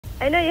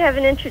I know you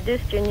haven't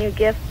introduced your new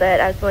gift,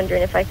 but I was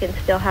wondering if I can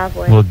still have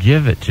one. We'll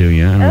give it to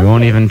you, and we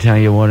won't even tell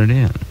you what it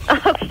is.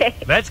 Okay.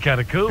 That's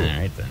kind of cool. All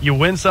right, then. You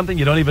win something,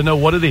 you don't even know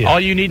what it is. All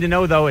you need to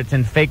know, though, it's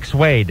in fake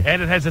suede.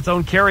 And it has its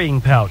own carrying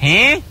pouch.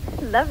 Huh?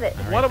 Love it.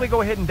 Why don't we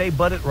go ahead and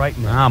debut it right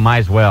now? Oh, might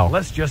as well.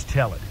 Let's just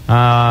tell it.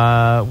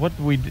 What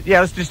do we do?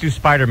 Yeah, let's just do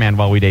Spiderman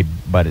while we debut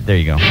it. There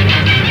you go. What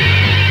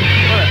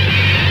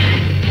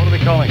are we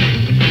calling it?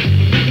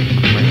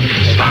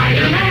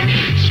 Spiderman,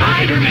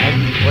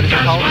 Spiderman. What is it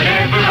called?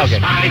 Okay.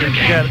 Spider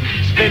can.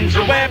 Spins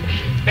a web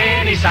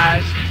any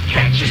size.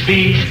 Catches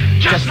bees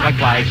just like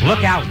flies.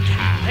 Look out.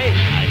 Hey,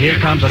 Here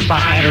comes a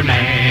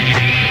Spider-Man.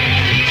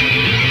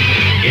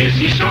 Is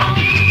he strong?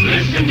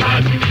 Listen,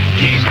 bud.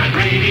 He's got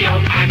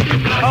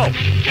radioactive blood. Oh,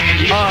 Can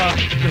he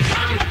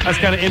that's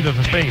kind of into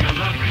the theme.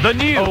 The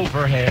new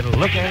overhead,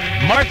 look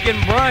at Mark and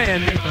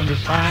Brian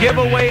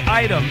giveaway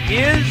item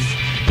is...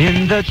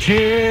 in the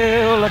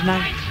chill of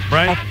night,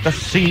 Brian? at the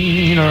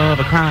scene of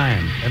a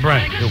crime. Hey,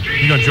 Brian,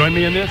 you going to join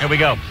me in this? Here we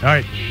go. All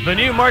right. The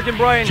new Mark and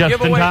Brian Just in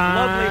giveaway time.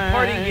 lovely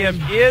party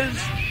gift is...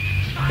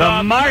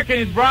 The Mark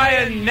and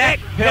Brian neck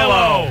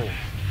pillow.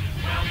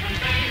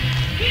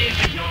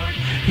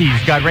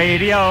 He's got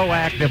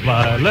radioactive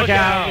blood. Look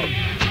out.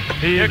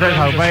 He's comes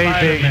a the waiting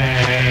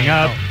Spider-Man. hang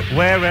up.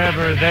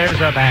 Wherever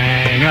there's a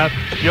bang up,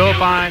 you'll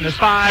find the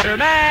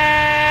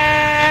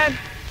Spider-Man.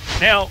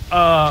 Now,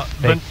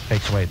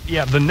 Fake suede.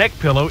 yeah, the neck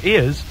pillow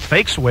is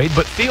fake suede,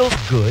 but feels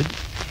good.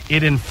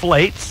 It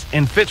inflates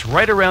and fits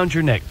right around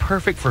your neck.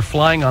 Perfect for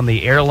flying on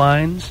the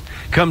airlines.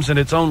 Comes in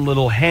its own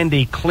little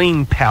handy,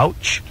 clean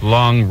pouch.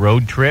 Long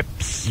road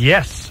trips.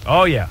 Yes.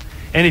 Oh, yeah.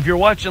 And if you're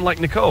watching like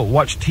Nicole,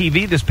 watched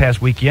TV this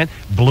past weekend,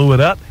 blew it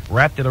up,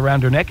 wrapped it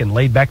around her neck, and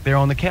laid back there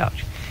on the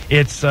couch.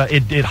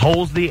 It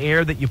holds the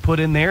air that you put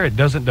in there. It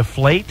doesn't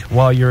deflate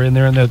while you're in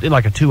there in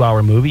like a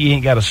 2-hour movie. You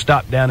ain't got to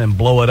stop down and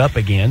blow it up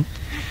again.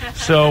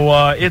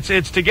 So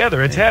it's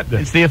together. It's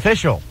happening. It's the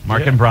official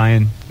Mark and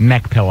Brian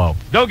neck pillow.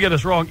 Don't get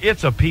us wrong.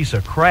 It's a piece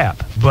of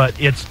crap, but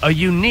it's a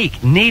unique,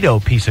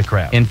 neato piece of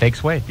crap. In fake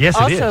suede. Yes,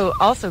 it is.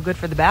 Also good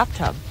for the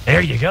bathtub.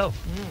 There you go.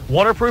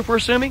 Waterproof, we're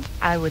assuming?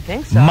 I would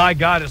think so. My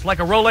God, it's like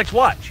a Rolex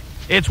watch.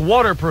 It's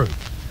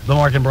waterproof. The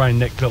Mark and Brian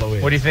neck pillow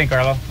is. What do you think,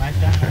 Arlo? Nice,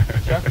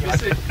 Chuck? You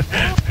like it?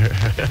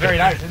 Very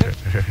nice, isn't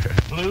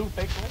it? Blue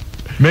fake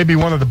suede. Maybe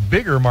one of the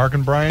bigger Mark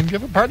and Brian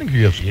parting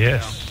gifts.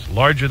 Yes.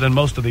 Larger than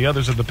most of the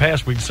others of the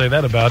past. We'd say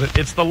that about it.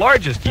 It's the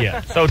largest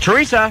yet. So,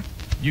 Teresa,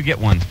 you get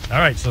one. All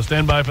right, so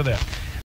stand by for that.